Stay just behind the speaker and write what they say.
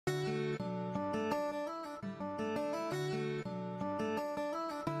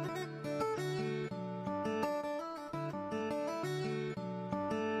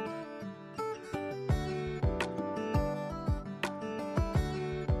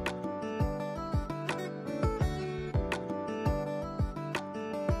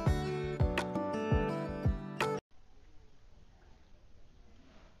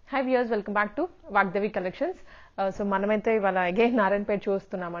Hi viewers, welcome back to Vagdevi collections. So మనమైతే ఇవాళ again Narayanpet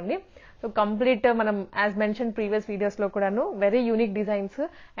చూస్తున్నామండి. సో కంప్లీట్ మనం యాజ్ మెన్షన్ ప్రీవియస్ వీడియోస్ లో కూడాను వెరీ యూనిక్ డిజైన్స్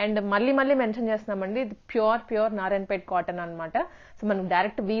అండ్ మళ్ళీ మెన్షన్ చేస్తున్నామండి. ఇది ప్యూర్ నారాయణపేట కాటన్ అన్నమాట. సో మనం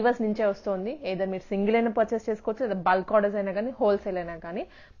డైరెక్ట్ వీవర్స్ నుంచే వస్తుంది. ఏదో మీరు సింగిల్ అయినా పర్చేస్ చేసుకోవచ్చు, లేదా బల్క్ ఆర్డర్స్ అయినా కానీ హోల్సేల్ అయినా కానీ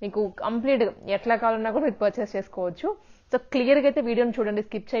మీకు కంప్లీట్ ఎట్లా కావాలన్నా కూడా మీరు పర్చేస్ చేసుకోవచ్చు. సో క్లియర్ గా అయితే వీడియోని చూడండి,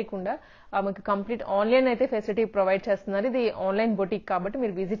 స్కిప్ చేయకుండా. మీకు కంప్లీట్ ఆన్లైన్ అయితే ఫెసిలిటీ ప్రొవైడ్ చేస్తున్నారు. ఇది ఆన్లైన్ బొటిక్ కాబట్టి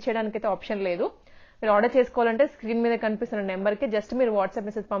మీరు విజిట్ చేయడానికి అయితే ఆప్షన్ లేదు. మీరు ఆర్డర్ చేసుకోవాలంటే స్క్రీన్ మీద కనిపిస్తున్న నెంబర్కి జస్ట్ మీరు వాట్సాప్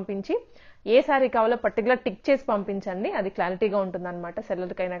మెసేజ్ పంపించి ఏ శారీ కావాలో పర్టికులర్ టిక్ చేసి పంపించండి. అది క్లారిటీగా ఉంటుంది అనమాట,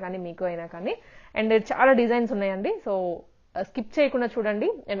 సెల్లర్కి అయినా కానీ మీకు అయినా కానీ. అండ్ చాలా డిజైన్స్ ఉన్నాయండి, సో స్కిప్ చేయకుండా చూడండి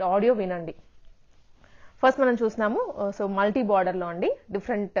అండ్ ఆడియో వినండి. ఫస్ట్ మనం చూస్తున్నాము సో మల్టీ బార్డర్ లో అండి,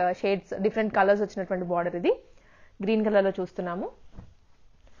 డిఫరెంట్ షేడ్స్ డిఫరెంట్ కలర్స్ వచ్చినటువంటి బార్డర్. ఇది గ్రీన్ కలర్ లో చూస్తున్నాము.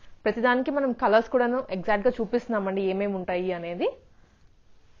 ప్రతిదానికి మనం కలర్స్ కూడాను ఎగ్జాక్ట్ గా చూపిస్తున్నామండి ఏమేమి ఉంటాయి అనేది.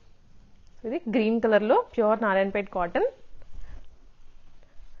 ఇది గ్రీన్ కలర్ లో ప్యూర్ నారాయణపేట కాటన్.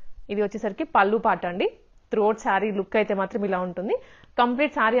 ఇది వచ్చేసరికి పళ్ళు పాట అండి. త్రోట్ శారీ లుక్ అయితే మాత్రం ఇలా ఉంటుంది.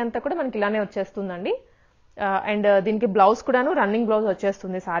 కంప్లీట్ శారీ అంతా కూడా మనకి ఇలానే వచ్చేస్తుందండి. అండ్ దీనికి బ్లౌజ్ కూడాను రన్నింగ్ బ్లౌజ్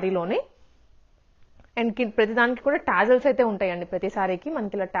వచ్చేస్తుంది శారీలోనే. అండ్ ప్రతిదానికి కూడా టాజల్స్ అయితే ఉంటాయండి. ప్రతి శారీకి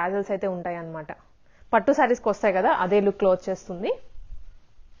మనకి ఇలా టాజల్స్ అయితే ఉంటాయి అన్నమాట. పట్టు శారీస్కి వస్తాయి కదా, అదే లుక్ లో వచ్చేస్తుంది.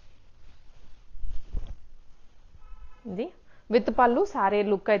 ఇది విత్ పళ్ళు శారీ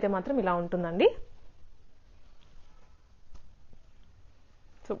లుక్ అయితే మాత్రం ఇలా ఉంటుందండి.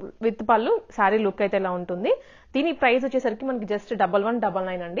 సో విత్ పళ్ళు శారీ లుక్ అయితే ఇలా ఉంటుంది. దీని ప్రైస్ వచ్చేసరికి మనకి జస్ట్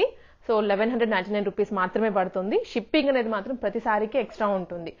 1199 అండి. సో 1199 రూపీస్ మాత్రమే పడుతుంది. షిప్పింగ్ అనేది మాత్రం ప్రతి సారీకి ఎక్స్ట్రా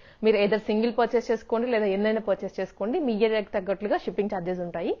ఉంటుంది. మీరు ఏదర్ సింగిల్ పర్చేస్ చేసుకోండి, లేదా ఎన్నైనా పర్చేస్ చేసుకోండి, మీ ఏరియాకి తగ్గట్లుగా షిప్పింగ్ ఛార్జెస్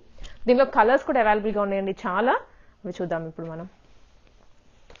ఉంటాయి. దీనిలో కలర్స్ కూడా అవైలబుల్ గా ఉన్నాయండి చాలా. అవి చూద్దాం ఇప్పుడు మనం.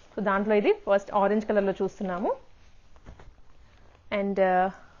 సో దాంట్లో ఇది ఫస్ట్ ఆరెంజ్ కలర్ లో చూస్తున్నాము. అండ్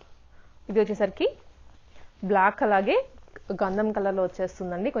ఇది వచ్చేసరికి బ్లాక్, అలాగే గంధం కలర్ లో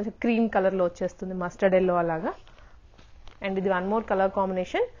వచ్చేస్తుందండి. కొంచెం క్రీమ్ కలర్ లో వచ్చేస్తుంది, మస్టర్డ్ ఎల్లో అలాగా. అండ్ ఇది one more colour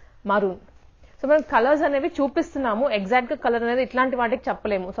combination maroon. So మనం కలర్స్ అనేవి చూపిస్తున్నాము, ఎగ్జాక్ట్ గా కలర్ అనేది ఇట్లాంటి వాటికి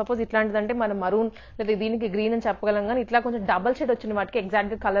చెప్పలేము. సపోజ్ ఇట్లాంటిదంటే మనం మరూన్ లేదా దీనికి గ్రీన్ అని చెప్పగలం, కానీ ఇట్లా కొంచెం డబల్ షేడ్ వచ్చిన వాటికి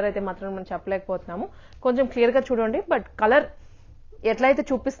ఎగ్జాక్ట్ గా కలర్ అయితే మాత్రం మనం చెప్పలేకపోతున్నాము. కొంచెం క్లియర్ గా చూడండి, బట్ కలర్ ఎట్లయితే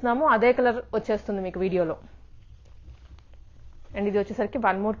చూపిస్తున్నామో అదే కలర్ వచ్చేస్తుంది మీకు వీడియోలో. అండ్ ఇది వచ్చేసరికి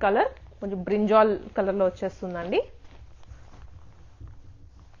వన్ మోర్ కలర్, కొంచెం బ్రింజాల్ కలర్ లో వచ్చేస్తుందండి.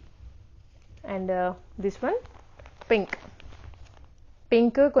 అండ్ దిస్ వన్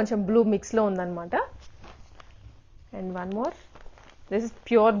పింక్ కొంచెం బ్లూ మిక్స్ లో ఉందన్నమాట. And one more, this is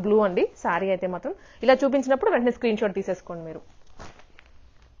pure blue అండి. శారీ అయితే మాత్రం ఇలా చూపించినప్పుడు వెంటనే స్క్రీన్ షాట్ తీసేసుకోండి మీరు.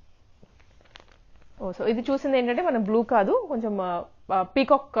 సో ఇది చూసింది ఏంటంటే మన బ్లూ కాదు, కొంచెం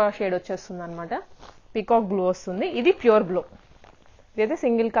పీకాక్ షేడ్ వచ్చేస్తుంది అనమాట. పీకాక్ బ్లూ వస్తుంది. ఇది ప్యూర్ బ్లూ. ఇదైతే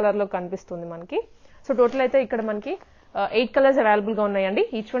సింగిల్ కలర్ లో కనిపిస్తుంది మనకి. సో టోటల్ అయితే ఇక్కడ మనకి 8 కలర్స్ అవైలబుల్ గా ఉన్నాయండి.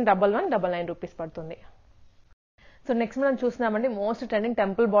 ఈచ్ వన్ 1199 రూపీస్ పడుతుంది. సో నెక్స్ట్ మనం చూస్తున్నామండి మోస్ట్ ట్రెండింగ్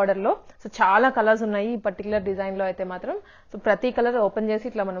టెంపుల్ బార్డర్ లో. సో చాలా కలర్స్ ఉన్నాయి ఈ పర్టికులర్ డిజైన్ లో అయితే మాత్రం. సో ప్రతి కలర్ ఓపెన్ చేసి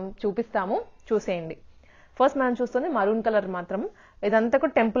ఇట్లా మనం చూపిస్తాము, చూసేయండి. ఫస్ట్ మనం చూస్తుంది మరూన్ కలర్ మాత్రం. ఇదంతా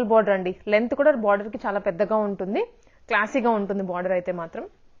కూడా టెంపుల్ బార్డర్ అండి. లెంత్ కూడా బార్డర్ కి చాలా పెద్దగా ఉంటుంది, క్లాసీగా ఉంటుంది బార్డర్ అయితే మాత్రం.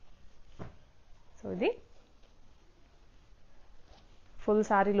 సో ఇది ఫుల్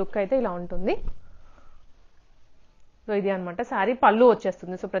శారీ లుక్ అయితే ఇలా ఉంటుంది. సో ఇది అనమాట శారీ పళ్ళు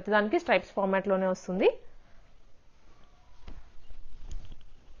వచ్చేస్తుంది. సో ప్రతిదానికి స్ట్రైప్స్ ఫార్మాట్ లోనే వస్తుంది.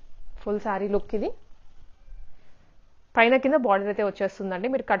 ఫుల్ శారీ లుక్ ఇది. పైన కింద బార్డర్ అయితే వచ్చేస్తుందండి.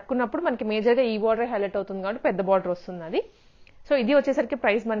 మీరు కట్టుకున్నప్పుడు మనకి మేజర్ గా ఈ బార్డర్ హైలైట్ అవుతుంది కాబట్టి పెద్ద బార్డర్ వస్తుంది అది. సో ఇది వచ్చేసరికి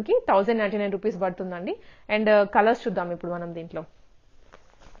ప్రైస్ మనకి 1099 రూపీస్ పడుతుందండి. అండ్ కలర్స్ చూద్దాం ఇప్పుడు మనం దీంట్లో.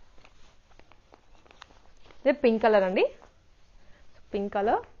 ఇది పింక్ కలర్ అండి. పింక్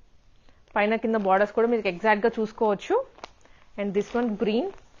కలర్ పైన కింద బార్డర్స్ కూడా మీకు ఎగ్జాక్ట్ గా చూసుకోవచ్చు. And this one green,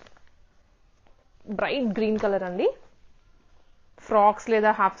 bright green colour అండి. ఫ్రాక్స్ లేదా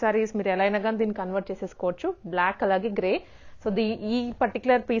హాఫ్ సారీస్ మీరు ఎలా అయినా కానీ దీన్ని కన్వర్ట్ చేసేసుకోవచ్చు. బ్లాక్ అలాగే గ్రే. సో ఈ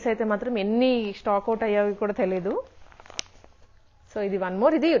పర్టికులర్ పీస్ అయితే మాత్రం ఎన్ని స్టాక్ అవుట్ అయ్యావి కూడా తెలియదు. సో ఇది వన్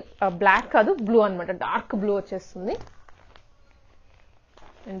మోర్, ఇది బ్లాక్ కాదు బ్లూ అనమాట, డార్క్ బ్లూ వచ్చేస్తుంది.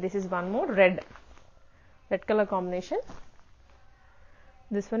 And this is one more red colour combination.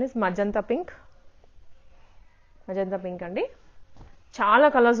 This one is magenta pink అండి. చాలా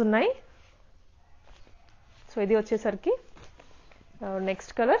కలర్స్ ఉన్నాయి. సో ఇది వచ్చేసరికి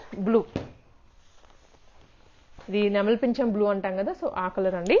నెక్స్ట్ కలర్ బ్లూ. ఇది నెమలి పింఛం బ్లూ అంటాం కదా, సో ఆ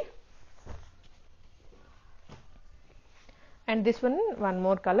కలర్ అండి. And this one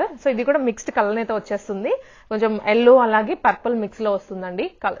more colour. So ఇది కూడా మిక్స్డ్ కలర్ అయితే వచ్చేస్తుంది, కొంచెం ఎల్లో అలాగే పర్పుల్ మిక్స్ లో వస్తుందండి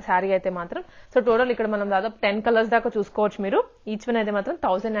శారీ అయితే మాత్రం. సో టోటల్ ఇక్కడ మనం దాదాపు 10 కలర్స్ దాకా చూసుకోవచ్చు మీరు. ఈచ్ వన్ అయితే మాత్రం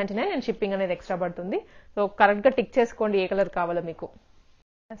 1099 అండ్ షిప్పింగ్ అనేది ఎక్స్ట్రా పడుతుంది. సో కరెక్ట్ గా టిక్ చేసుకోండి ఏ కలర్ కావాలో మీకు.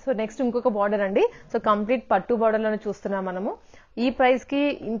 సో నెక్స్ట్ ఇంకొక బార్డర్ అండి. సో కంప్లీట్ పట్టు బార్డర్ లోనే చూస్తున్నాం మనము. ఈ ప్రైస్ కి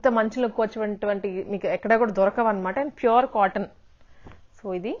ఇంత మంచి లుక్ వచ్చేటువంటి మీకు ఎక్కడ కూడా దొరకవు అనమాట. And pure cotton.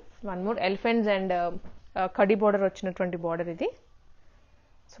 సో ఇది one more elephants and kadhi border వచ్చినటువంటి బార్డర్ ఇది.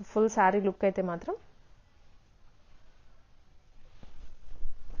 సో ఫుల్ శారీ లుక్ అయితే మాత్రం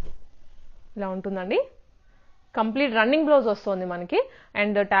ఇలా ఉంటుందండి. కంప్లీట్ రన్నింగ్ బ్లౌజ్ వస్తుంది మనకి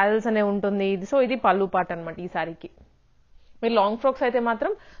అండ్ టాజల్స్ అనే ఉంటుంది ఇది. సో ఇది పళ్ళు పార్ట్ అనమాట ఈ శారీకి. మీరు లాంగ్ ఫ్రాక్స్ అయితే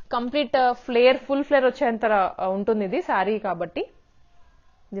మాత్రం కంప్లీట్ ఫ్లేర్ ఫుల్ ఫ్లేర్ వచ్చేంత ఉంటుంది ఇది శారీ కాబట్టి.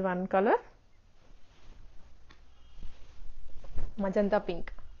 ఇది one colour magenta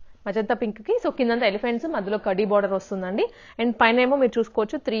pink. Magenta pink కి సో కిందంతా ఎలిఫెంట్స్, మధ్యలో కడి బార్డర్ వస్తుందండి. అండ్ పైన ఏమో మీరు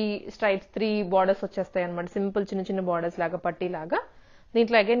చూసుకోవచ్చు 3 బార్డర్స్ వచ్చేస్తాయి అనమాట. సింపుల్ చిన్న చిన్న బార్డర్స్ లాగా పట్టీ లాగా.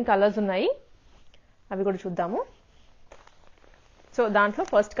 దీంట్లో అగైన్ కలర్స్ ఉన్నాయి, అవి కూడా చూద్దాము. సో దాంట్లో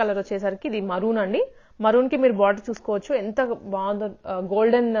ఫస్ట్ కలర్ వచ్చేసరికి ఇది మరూన్ అండి. మరూన్ కి మీరు బార్డర్ చూసుకోవచ్చు ఎంత బాగుందో,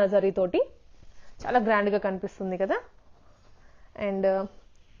 గోల్డెన్ జరీ తోటి చాలా గ్రాండ్ గా కనిపిస్తుంది కదా. అండ్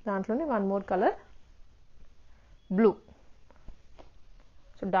దాంట్లోనే one more colour blue.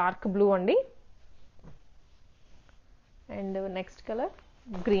 So dark blue అండి. And next colour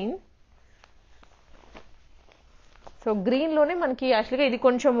green. So green లోనే మనకి యాక్చువల్గా ఇది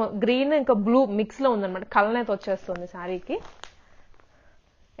కొంచెం గ్రీన్ ఇంకా బ్లూ మిక్స్ లో ఉందన్నమాట. కలర్ అయితే వచ్చేస్తుంది శారీకి.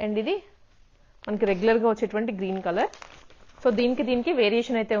 అండ్ ఇది మనకి రెగ్యులర్ గా వచ్చేటువంటి గ్రీన్ కలర్. సో దీనికి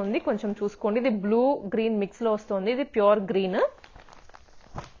వేరియేషన్ అయితే ఉంది, కొంచెం చూసుకోండి. ఇది బ్లూ గ్రీన్ మిక్స్ లో వస్తుంది, ఇది ప్యూర్ గ్రీన్.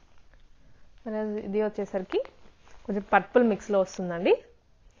 ఇది వచ్చేసరికి కొంచెం పర్పుల్ మిక్స్ లో వస్తుందండి.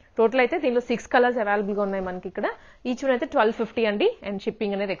 టోటల్ అయితే దీనిలో 6 కలర్స్ అవైలబుల్ గా ఉన్నాయి మనకి ఇక్కడ. ఈచ్ వన్ అయితే 1250 అండి అండ్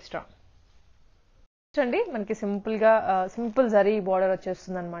షిప్పింగ్ అనేది ఎక్స్ట్రా అండి. మనకి సింపుల్ జరీ బార్డర్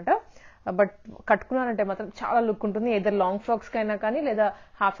వచ్చేస్తుంది అనమాట. బట్ కట్టుకున్నారంటే మాత్రం చాలా లుక్ ఉంటుంది, ఏదర్ లాంగ్ ఫ్రాక్స్ కైనా కానీ లేదా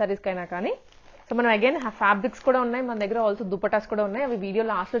హాఫ్ సారీస్ కైనా కానీ. సో మనం అగైన్ ఫ్యాబ్రిక్స్ కూడా ఉన్నాయి మన దగ్గర, ఆల్సో దుపటాస్ కూడా ఉన్నాయి. అవి వీడియో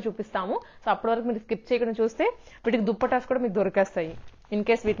లాస్ట్ లో చూపిస్తాము. సో అప్పటి వరకు మీరు స్కిప్ చేయకుండా చూస్తే వీటికి దుపటాస్ కూడా మీకు దొరికేస్తాయి ఇన్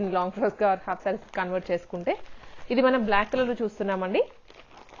కేస్ వీటిని లాంగ్ ఫ్రాక్స్ గా హాఫ్ సారీస్ కన్వర్ట్ చేసుకుంటే. ఇది మనం బ్లాక్ కలర్ లో చూస్తున్నామండి.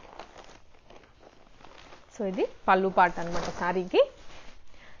 సో ఇది పళ్ళు పార్ట్ అనమాట శారీకి.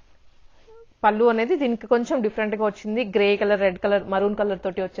 పళ్ళు అనేది దీనికి కొంచెం డిఫరెంట్ గా వచ్చింది, grey colour, red colour, maroon colour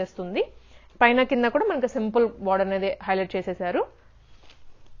తోటి వచ్చేస్తుంది. పైన కింద కూడా మనకి సింపుల్ బార్డర్ అనేది హైలైట్ చేసేసారు.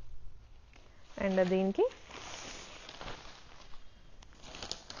 అండ్ దీనికి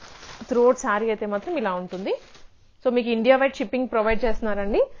త్రూఅవుట్ శారీ అయితే మాత్రం ఇలా ఉంటుంది. సో మీకు ఇండియా వైడ్ షిప్పింగ్ ప్రొవైడ్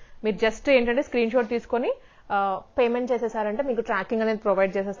చేస్తున్నారండి. మీరు జస్ట్ ఏంటంటే స్క్రీన్ షాట్ తీసుకొని పేమెంట్ చేసేసారంటే మీకు ట్రాకింగ్ అనేది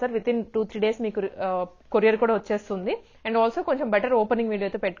ప్రొవైడ్ చేసేస్తారు. విత్ ఇన్ 2-3 days మీకు కొరియర్ కూడా వచ్చేస్తుంది. అండ్ ఆల్సో కొంచెం బెటర్ ఓపెనింగ్ వీడియో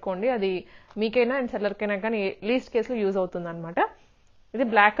అయితే పెట్టుకోండి, అది మీకైనా అండ్ సెల్లర్కైనా కానీ లీస్ట్ కేసులో యూజ్ అవుతుంది అనమాట. ఇది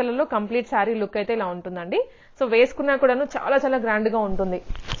బ్లాక్ కలర్ లో కంప్లీట్ శారీ లుక్ అయితే ఇలా ఉంటుందండి. సో వేసుకున్నా కూడాను చాలా చాలా గ్రాండ్ గా ఉంటుంది.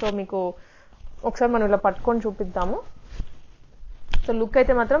 సో మీకు ఒకసారి మనం ఇలా పట్టుకొని చూపిద్దాము. సో లుక్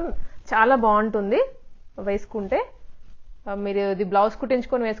అయితే మాత్రం చాలా బాగుంటుంది వేసుకుంటే. మీరు ఇది బ్లౌజ్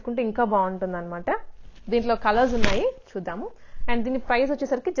కుట్టించుకొని వేసుకుంటే ఇంకా బాగుంటుంది అనమాట. దీంట్లో కలర్స్ ఉన్నాయి, చూద్దాము. అండ్ దీని ప్రైస్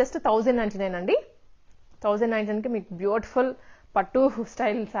వచ్చేసరికి జస్ట్ 1099 అండి. 1099 కి మీకు బ్యూటిఫుల్ పట్టు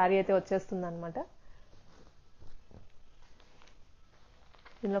స్టైల్ శారీ అయితే వచ్చేస్తుంది అనమాట.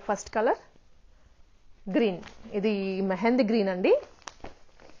 దీనిలో ఫస్ట్ కలర్ గ్రీన్. ఇది మెహందీ గ్రీన్ అండి.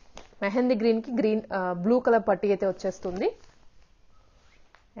 మెహందీ గ్రీన్ కి బ్లూ కలర్ పట్టీ అయితే వచ్చేస్తుంది.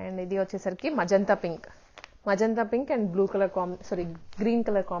 అండ్ ఇది వచ్చేసరికి magenta pink and blue colour green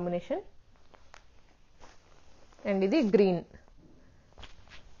colour combination. And ఇది గ్రీన్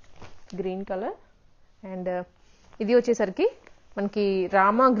కలర్. అండ్ ఇది వచ్చేసరికి మనకి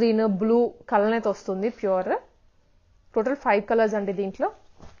రామా గ్రీన్ బ్లూ కలర్ అయితే వస్తుంది ప్యూర్. టోటల్ 5 కలర్స్ అండి దీంట్లో.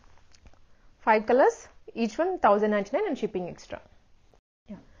 5 colours, each one 1099 and shipping extra.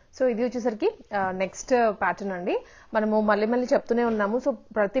 So ఇది వచ్చేసరికి నెక్స్ట్ ప్యాటర్న్ అండి. మనము మళ్ళీ చెప్తూనే ఉన్నాము. సో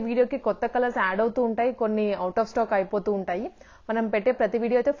ప్రతి వీడియోకి కొత్త కలర్స్ యాడ్ అవుతూ ఉంటాయి, కొన్ని అవుట్ ఆఫ్ స్టాక్ అయిపోతూ ఉంటాయి. మనం పెట్టే ప్రతి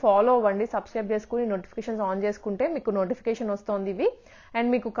వీడియో అయితే ఫాలో అవ్వండి, సబ్స్క్రైబ్ చేసుకుని నోటిఫికేషన్స్ ఆన్ చేసుకుంటే మీకు నోటిఫికేషన్ వస్తుంది ఇవి. అండ్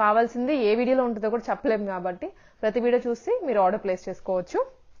మీకు కావాల్సింది ఏ వీడియోలో ఉంటుందో కూడా చెప్పలేము కాబట్టి ప్రతి వీడియో చూసి మీరు ఆర్డర్ ప్లేస్ చేసుకోవచ్చు.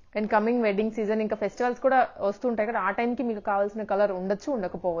 అండ్ కమింగ్ వెడ్డింగ్ సీజన్ ఇంకా ఫెస్టివల్స్ కూడా వస్తుంటాయి కదా, ఆ టైంకి మీకు కావాల్సిన కలర్ ఉండొచ్చు,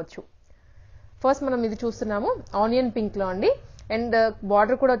 ఉండకపోవచ్చు. ఫస్ట్ మనం ఇది చూస్తున్నాము ఆనియన్ పింక్ లో అండి. అండ్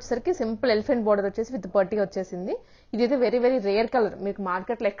బార్డర్ కూడా వచ్చేసరికి సింపుల్ ఎలిఫెంట్ బార్డర్ వచ్చేసి విత్ పట్టీ వచ్చేసింది. ఇది అయితే వెరీ వెరీ రేర్ కలర్, మీకు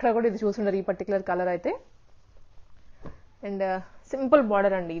మార్కెట్లో ఎక్కడ కూడా ఇది చూసుండరు ఈ పర్టికులర్ కలర్ అయితే. అండ్ సింపుల్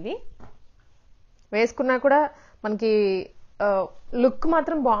బార్డర్ అండి. ఇది వేసుకున్నా కూడా మనకి లుక్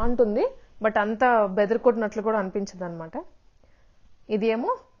మాత్రం బాగుంటుంది, బట్ అంత బెదర్ కొట్టినట్లు కూడా అనిపించదు అనమాట. ఇది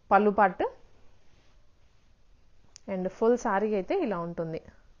ఏమో పళ్ళు పార్ట్ అండ్ ఫుల్ సారీ అయితే ఇలా ఉంటుంది.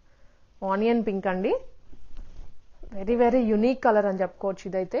 ఆనియన్ పింక్ అండి, వెరీ వెరీ యునిక్ కలర్ అని చెప్పుకోవచ్చు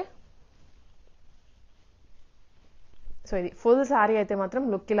ఇదైతే. సో ఇది ఫుల్ సారీ అయితే మాత్రం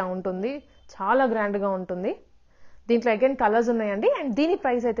లుక్ ఇలా ఉంటుంది, చాలా గ్రాండ్గా ఉంటుంది. దీంట్లో అగైన్ కలర్స్ ఉన్నాయండి. అండ్ దీని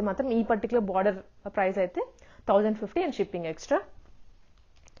ప్రైస్ అయితే మాత్రం ఈ పర్టికులర్ బార్డర్ ప్రైస్ అయితే 1050 అండ్ షిప్పింగ్ ఎక్స్ట్రా.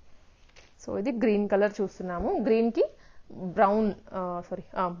 సో ఇది గ్రీన్ కలర్ చూస్తున్నాము. గ్రీన్కి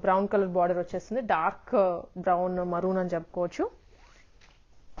బ్రౌన్ కలర్ బార్డర్ వచ్చేస్తుంది, డార్క్ బ్రౌన్ మరూన్ అని చెప్పుకోవచ్చు.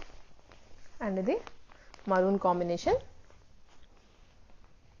 అండ్ ఇది maroon combination.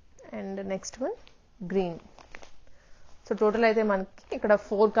 And next one green. So total అయితే మనకి ఇక్కడ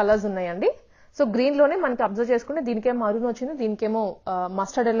 4 కలర్స్ ఉన్నాయండి. సో గ్రీన్ లోనే మనకి అబ్జర్వ్ చేసుకుంటే దీనికేమో మరూన్ వచ్చింది, దీనికేమో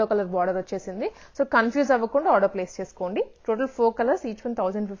మస్టర్డ్ ఎల్లో కలర్ బార్డర్ వచ్చేసింది. సో కన్ఫ్యూజ్ అవ్వకుండా ఆర్డర్ ప్లేస్ చేసుకోండి. Total 4 colours, each one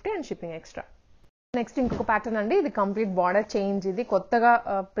 1050 and shipping extra. Next ఇంకొక ప్యాటర్న్ అండి, ఇది కంప్లీట్ బార్డర్ చేంజ్. ఇది కొత్తగా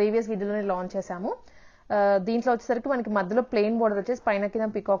ప్రీవియస్ వీడియోలోనే లాంచ్ చేశాము. దీంట్లో వచ్చేసరికి మనకి మధ్యలో ప్లెయిన్ బార్డర్ వచ్చేసి పైన కింద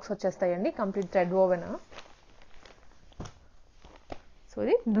పికాక్స్ వచ్చేస్తాయండి, కంప్లీట్ థ్రెడ్ ఓవెన్. సో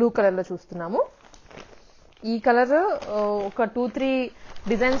ఇది బ్లూ కలర్ లో చూస్తున్నాము. ఈ కలర్ ఒక 2-3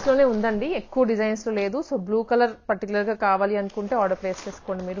 డిజైన్స్ లోనే ఉందండి, ఎక్కువ డిజైన్స్ లో లేదు. సో బ్లూ కలర్ పర్టికులర్ గా కావాలి అనుకుంటే ఆర్డర్ ప్లేస్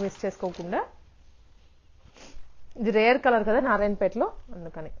చేసుకోండి మీరు, మిస్ చేసుకోకుండా. ఇది రేర్ కలర్ కదా నారాయణపేటలో,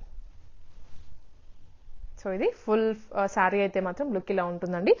 అందుకని. సో ఇది ఫుల్ శారీ అయితే మాత్రం లుక్ ఇలా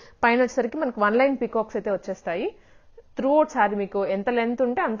ఉంటుందండి. పైన వచ్చేసరికి మనకి 1 లైన్ పికాక్స్ అయితే వచ్చేస్తాయి. త్రూ అవుట్ శారీ మీకు ఎంత లెంత్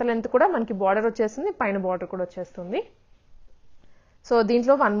ఉంటే అంత లెంత్ కూడా మనకి బార్డర్ వచ్చేస్తుంది, పైన బార్డర్ కూడా వచ్చేస్తుంది. సో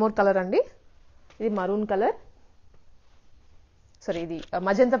దీంట్లో 1 మోర్ కలర్ అండి, ఇది మరూన్ కలర్, ఇది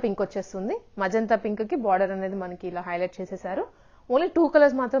మజంతా పింక్ వచ్చేస్తుంది. మజంతా పింక్ కి బార్డర్ అనేది మనకి ఇలా హైలైట్ చేసేసారు. ఓన్లీ 2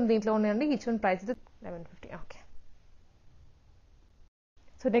 కలర్స్ మాత్రం దీంట్లో ఉన్నాయండి. Each one price 1150. Okay.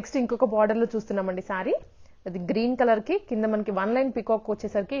 So next ఇంకొక బార్డర్ లో చూస్తున్నామండి సారీ. అది గ్రీన్ కలర్ కి కింద మనకి 1 లైన్ పికాక్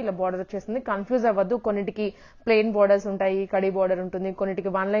వచ్చేసరికి ఇలా బార్డర్ వచ్చేస్తుంది. కన్ఫ్యూజ్ అవ్వద్దు, కొన్నిటికి ప్లెయిన్ బార్డర్స్ ఉంటాయి, కడి బార్డర్ ఉంటుంది, కొన్నిటికి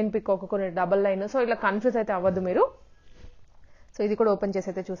 1 లైన్ పికాక్, కొన్ని డబల్ లైన్. సో ఇలా కన్ఫ్యూజ్ అయితే అవ్వద్దు మీరు. సో ఇది కూడా ఓపెన్ చేసి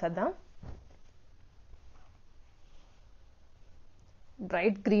అయితే చూసేద్దాం.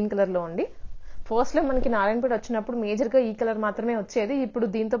 బ్రైట్ గ్రీన్ కలర్ లో అండి. ఫస్ట్ లో మనకి నారాయణపేట వచ్చినప్పుడు మేజర్ గా ఈ కలర్ మాత్రమే వచ్చేది, ఇప్పుడు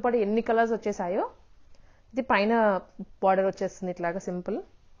దీంతో పాటు ఎన్ని కలర్స్ వచ్చేసాయో. ఇది పైన బార్డర్ వచ్చేస్తుంది ఇట్లాగా సింపుల్.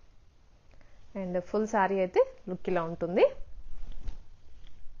 అండ్ ఫుల్ శారీ అయితే లుక్ ఇలా ఉంటుంది.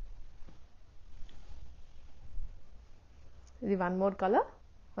 ఇది 1 మోర్ కలర్,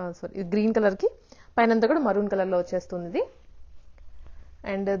 ఇది గ్రీన్ కలర్ కి పైనంతా కూడా మరూన్ కలర్ లో వచ్చేస్తుంది ఇది.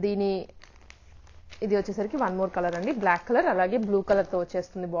 అండ్ ఇది వచ్చేసరికి 1 మోర్ కలర్ అండి, బ్లాక్ కలర్, అలాగే బ్లూ కలర్ తో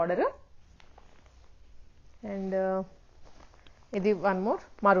వచ్చేస్తుంది బార్డర్. అండ్ ఇది 1 మోర్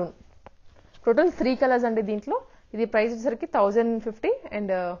మరూన్. టోటల్ 3 కలర్స్ అండి దీంట్లో. ఇది ప్రైస్ వచ్చేసరికి 1050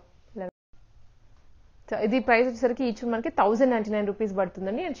 అండ్ ఇది ప్రైస్ వచ్చేసరికి ఈచ్ మనకి 1099 రూపీస్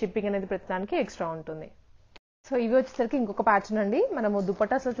పడుతుందండి. అండ్ షిప్పింగ్ అనేది ప్రతిదానికి ఎక్స్ట్రా ఉంటుంది. సో ఇవి వచ్చేసరికి ఇంకొక ప్యాటర్న్ అండి, మనము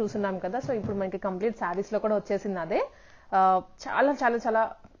దుపట్టాస్ లో చూస్తున్నాం కదా. సో ఇప్పుడు మనకి కంప్లీట్ శారీస్ లో కూడా వచ్చేసింది అదే. చాలా చాలా చాలా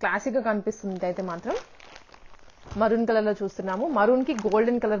క్లాసిక్ గా కనిపిస్తుంది అయితే మాత్రం. మరూన్ కలర్ లో చూస్తున్నాము. మరూన్ కి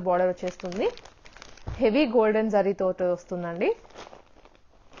గోల్డెన్ కలర్ బార్డర్ వచ్చేస్తుంది, హెవీ గోల్డెన్ జరీ తోటి వస్తుందండి.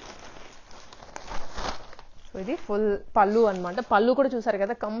 సో ఇది ఫుల్ పళ్ళు అన్నమాట. పళ్ళు కూడా చూసారు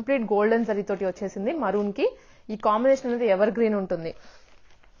కదా, కంప్లీట్ గోల్డెన్ జరీ తోటి వచ్చేసింది. మరూన్ కి ఈ కాంబినేషన్ అనేది ఎవర్ గ్రీన్ ఉంటుంది.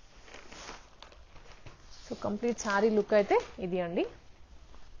 సో కంప్లీట్ శారీ లుక్ అయితే ఇది అండి.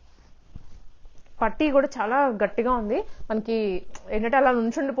 పట్టీ కూడా చాలా గట్టిగా ఉంది, మనకి ఏంటంటే అలా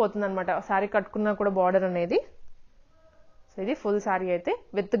నుంచుండిపోతుంది అనమాట శారీ కట్టుకున్నా కూడా బార్డర్ అనేది. సో ఇది ఫుల్ శారీ అయితే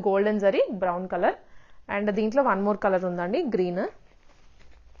with golden zari brown colour. And దీంట్లో 1 మోర్ కలర్ ఉందండి, గ్రీన్.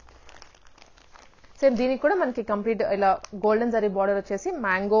 సేమ్ దీనికి కూడా మనకి కంప్లీట్ ఇలా గోల్డెన్ జరీ బార్డర్ వచ్చేసి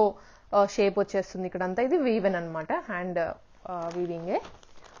మ్యాంగో షేప్ వచ్చేస్తుంది ఇక్కడంతా. ఇది వీవెన్ అనమాట, హ్యాండ్ వీవింగే.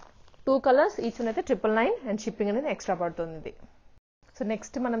 2 కలర్స్, ఈచ్ అయితే 999 అండ్ షిప్పింగ్ అనేది ఎక్స్ట్రా పడుతుంది ఇది. సో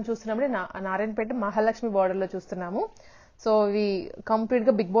నెక్స్ట్ మనం చూస్తున్నామంటే నారాయణపేట మహాలక్ష్మి బార్డర్ లో చూస్తున్నాము. సో ఇవి కంప్లీట్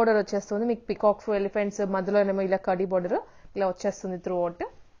గా బిగ్ బార్డర్ వచ్చేస్తుంది మీకు, పికాక్స్, ఎలిఫెంట్స్, మధ్యలో ఏమో ఇలా కడి బార్డర్ ఇలా వచ్చేస్తుంది త్రూ అవుట్.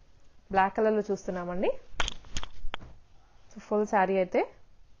 బ్లాక్ కలర్ లో చూస్తున్నామండి. సో ఫుల్ శారీ అయితే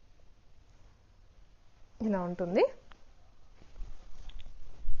ఇలా ఉంటుంది.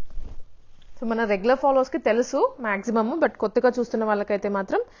 సో మన రెగ్యులర్ ఫాలోవర్స్ కి తెలుసు మాక్సిమమ్, బట్ కొత్తగా చూస్తున్న వాళ్ళకైతే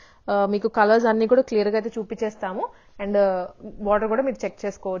మాత్రం మీకు కలర్స్ అన్ని కూడా క్లియర్ గా అయితే చూపించేస్తాము. అండ్ బార్డర్ కూడా మీరు చెక్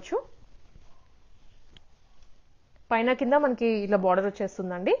చేసుకోవచ్చు. పైన కింద మనకి ఇలా బార్డర్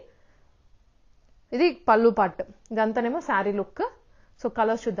వచ్చేస్తుందండి. ఇది పళ్ళు part, ఇదంతానేమో sari look. So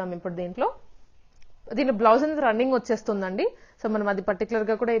colours చూద్దాం ఇప్పుడు దీంట్లో. దీని బ్లౌజ్ అనేది రన్నింగ్ వచ్చేస్తుందండి. సో మనం అది పర్టికులర్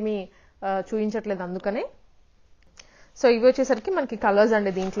గా కూడా ఏమి చూపించట్లేదు అందుకనే. సో ఇవి వచ్చేసరికి మనకి కలర్స్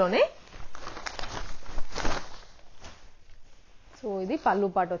అండి దీంట్లోనే. సో ఇది పళ్ళు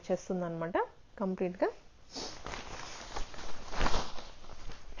పాటు వచ్చేస్తుంది అనమాట కంప్లీట్గా.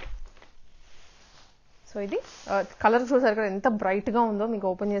 సో ఇది కలర్ చూసారు ఎంత బ్రైట్గా ఉందో, మీకు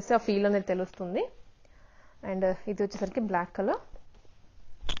ఓపెన్ చేస్తే ఆ ఫీల్ అనేది తెలుస్తుంది. అండ్ ఇది వచ్చేసరికి బ్లాక్ కలర్.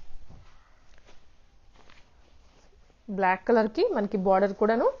 బ్లాక్ కలర్కి మనకి బార్డర్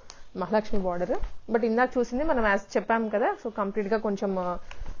కూడాను మహాలక్ష్మి బార్డర్. బట్ ఇందాక చూసింది మనం యాజ్ చెప్పాము కదా, సో కంప్లీట్గా కొంచెం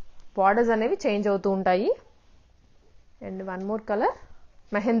బార్డర్స్ అనేవి చేంజ్ అవుతూ ఉంటాయి. And one more colour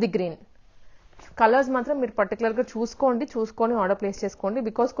mehndi green. Colours మాత్రం మీరు పర్టికులర్గా చూసుకొని ఆర్డర్ ప్లేస్ చేసుకోండి,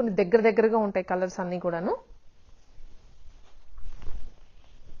 బికాస్ కొన్ని దగ్గరగా ఉంటాయి కలర్స్ అన్నీ కూడాను.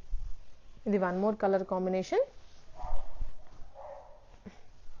 ఇది వన్ మోర్ కలర్ కాంబినేషన్.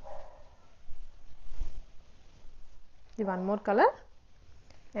 ఇది one more colour.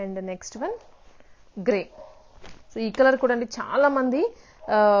 And next one grey. So ఈ కలర్ కూడా అండి చాలా మంది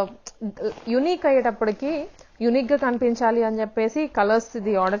యూనిక్ అయ్యేటప్పటికి యూనిక్గా కనిపించాలి అని చెప్పేసి కలర్స్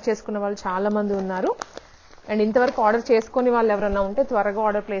ఇది ఆర్డర్ చేసుకున్న వాళ్ళు చాలా మంది ఉన్నారు. అండ్ ఇంతవరకు ఆర్డర్ చేసుకుని వాళ్ళు ఎవరైనా ఉంటే త్వరగా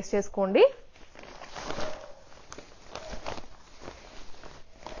ఆర్డర్ ప్లేస్ చేసుకోండి.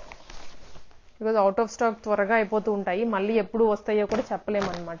 బికాజ్ అవుట్ ఆఫ్ స్టాక్ త్వరగా అయిపోతూ ఉంటాయి, మళ్ళీ ఎప్పుడు వస్తాయో కూడా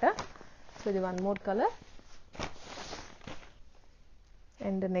చెప్పలేమన్నమాట. సో ఇది one more colour.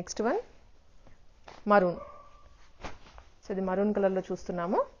 And next one maroon. So ఇది మరూన్ కలర్లో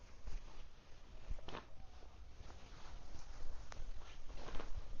చూస్తున్నాము.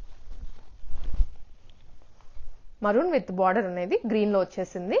 మరూన్ విత్ బార్డర్ అనేది గ్రీన్లో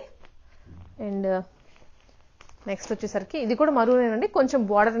వచ్చేసింది. అండ్ నెక్స్ట్ వచ్చేసరికి ఇది కూడా మరూన్ అండి, కొంచెం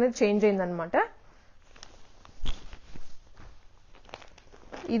బార్డర్ అనేది చేంజ్ అయిందనమాట.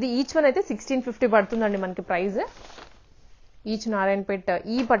 ఇది ఈచ్ వన్ అయితే 1650 పడుతుందండి మనకి ప్రైస్. ఈచ్ నారాయణపేట్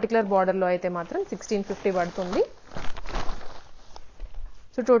ఈ పర్టికులర్ బార్డర్లో అయితే మాత్రం 1650 పడుతుంది.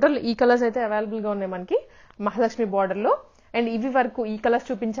 సో టోటల్ ఈ కలర్స్ అయితే అవైలబుల్గా ఉన్నాయి మనకి మహాలక్ష్మి బార్డర్లో. అండ్ ఇవి వరకు ఈ కలర్స్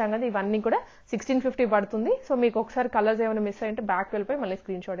చూపించాం కదా, ఇవన్నీ కూడా 1650 పడుతుంది. సో మీకు ఒకసారి కలర్స్ ఏమైనా మిస్ అయ్యింటే బ్యాక్ వెళ్ళిపోయి మళ్ళీ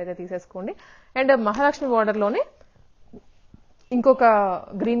స్క్రీన్ షాట్ అయితే తీసేసుకోండి. అండ్ మహాలక్ష్మి బార్డర్లోనే ఇంకొక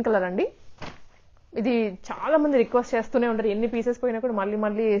గ్రీన్ కలర్ అండి. ఇది చాలా మంది రిక్వెస్ట్ చేస్తూనే ఉంటారు, ఎన్ని పీసెస్ పోయినా కూడా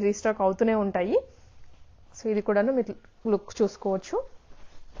మళ్ళీ రీస్టాక్ అవుతూనే ఉంటాయి. సో ఇది కూడాను మీరు లుక్ చూసుకోవచ్చు,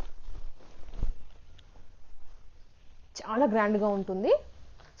 చాలా గ్రాండ్గా ఉంటుంది.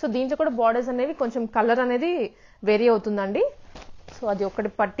 సో దీంట్లో కూడా బార్డర్స్ అనేవి కొంచెం కలర్ అనేది వేరీ అవుతుందండి. సో అది ఒకటి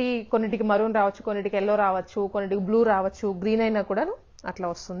పట్టి కొన్నిటికి మరూన్ రావచ్చు, కొన్నిటికి ఎల్లో రావచ్చు, కొన్నిటికి బ్లూ రావచ్చు, గ్రీన్ అయినా కూడా అట్లా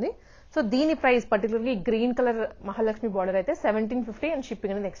వస్తుంది. సో దీని price particularly green colour Mahalakshmi border అయితే 1750 అండ్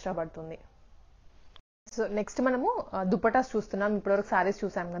షిప్పింగ్ అనేది ఎక్స్ట్రా పడుతుంది. సో నెక్స్ట్ మనము దుపటాస్ చూస్తున్నాం. ఇప్పటివరకు సారీస్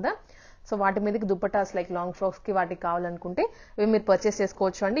చూసాం కదా, సో వాటి మీదకి దుపటాస్ లైక్ లాంగ్ ఫ్రాక్స్కి వాటికి కావాలనుకుంటే ఇవి మీరు పర్చేస్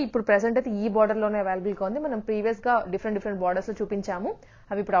చేసుకోవచ్చు అండి. ఇప్పుడు ప్రెసెంట్ అయితే ఈ బార్డర్లోనే అవైలబుల్గా ఉంది. మనం ప్రీవియస్గా డిఫరెంట్ బార్డర్స్లో చూపించాము,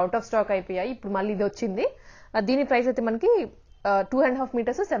 అవి ఇప్పుడు అవుట్ ఆఫ్ స్టాక్ అయిపోయాయి. ఇప్పుడు మళ్ళీ ఇది వచ్చింది. దీని ప్రైస్ అయితే మనకి 2.5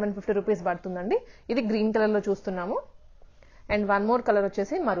 మీటర్స్ 750 రూపీస్ పడుతుందండి. ఇది గ్రీన్ కలర్లో చూస్తున్నాము. అండ్ వన్ మోర్ కలర్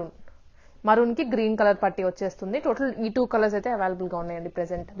వచ్చేసి మరూన్కి గ్రీన్ కలర్ పట్టి వచ్చేస్తుంది. టోటల్ ఈ 2 కలర్స్ అయితే అవైలబుల్గా ఉన్నాయండి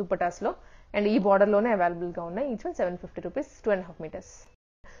ప్రెసెంట్ దుపటాస్లో. అండ్ ఈ బార్డర్లోనే అవైలబుల్గా ఉన్నాయి. Each one 750 rupees, 2.5 metres.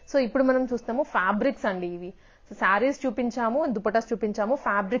 So ఇప్పుడు మనం చూస్తాము ఫ్యాబ్రిక్స్ అండి. ఇవి సో శారీస్ చూపించాము, దుపటాస్ చూపించాము,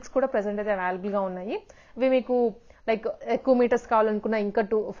 ఫ్యాబ్రిక్స్ కూడా ప్రెసెంట్ అయితే అవైలబుల్గా ఉన్నాయి. ఇవి మీకు లైక్ ఎక్కువ మీటర్స్ కావాలనుకున్నా ఇంకా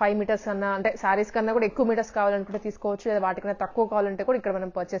 5 మీటర్స్ కన్నా, అంటే శారీస్ కన్నా కూడా ఎక్కువ మీటర్స్ కావాలనుకుంటే తీసుకోవచ్చు, లేదా వాటికన్నా తక్కువ కావాలంటే కూడా ఇక్కడ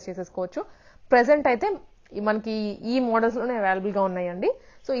మనం పర్చేస్ చేసేసుకోవచ్చు. ప్రెసెంట్ అయితే మనకి ఈ మోడల్స్లోనే అవైలబుల్గా ఉన్నాయండి.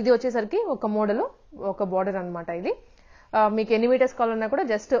 సో ఇది వచ్చేసరికి ఒక మోడల్, ఒక బార్డర్ అనమాట. ఇది మీకు ఎన్ని మీటర్స్ కావాలన్నా కూడా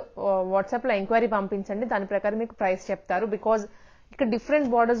జస్ట్ వాట్సాప్లో ఎంక్వైరీ పంపించండి, దాని ప్రకారం మీకు ప్రైస్ చెప్తారు. బికాజ్ ఇక్కడ డిఫరెంట్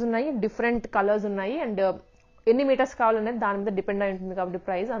బార్డర్స్ ఉన్నాయి, డిఫరెంట్ కలర్స్ ఉన్నాయి, అండ్ ఎన్ని మీటర్స్ కావాలనేది దాని మీద డిపెండ్ అయి ఉంటుంది కాబట్టి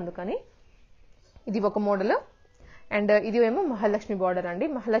ప్రైస్. అందుకని ఇది ఒక మోడల్. అండ్ ఇది ఏమో మహాలక్ష్మి బార్డర్ అండి.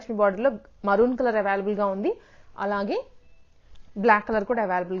 మహాలక్ష్మి బార్డర్లో మరూన్ కలర్ అవైలబుల్గా ఉంది, అలాగే బ్లాక్ కలర్ కూడా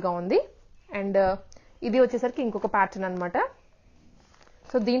అవైలబుల్గా ఉంది. అండ్ ఇది వచ్చేసరికి ఇంకొక ప్యాటర్న్ అనమాట.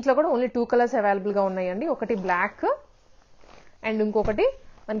 సో దీంట్లో కూడా ఓన్లీ 2 కలర్స్ అవైలబుల్గా ఉన్నాయండి. ఒకటి బ్లాక్ అండ్ ఇంకొకటి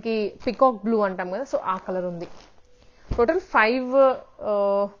మనకి పికాక్ బ్లూ అంటాం కదా, సో ఆ కలర్ ఉంది. టోటల్ 5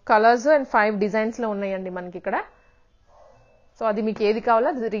 కలర్స్ అండ్ 5 డిజైన్స్లో ఉన్నాయండి మనకి ఇక్కడ. సో అది మీకు ఏది కావాలో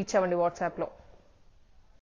అది రీచ్ అవ్వండి వాట్సాప్లో.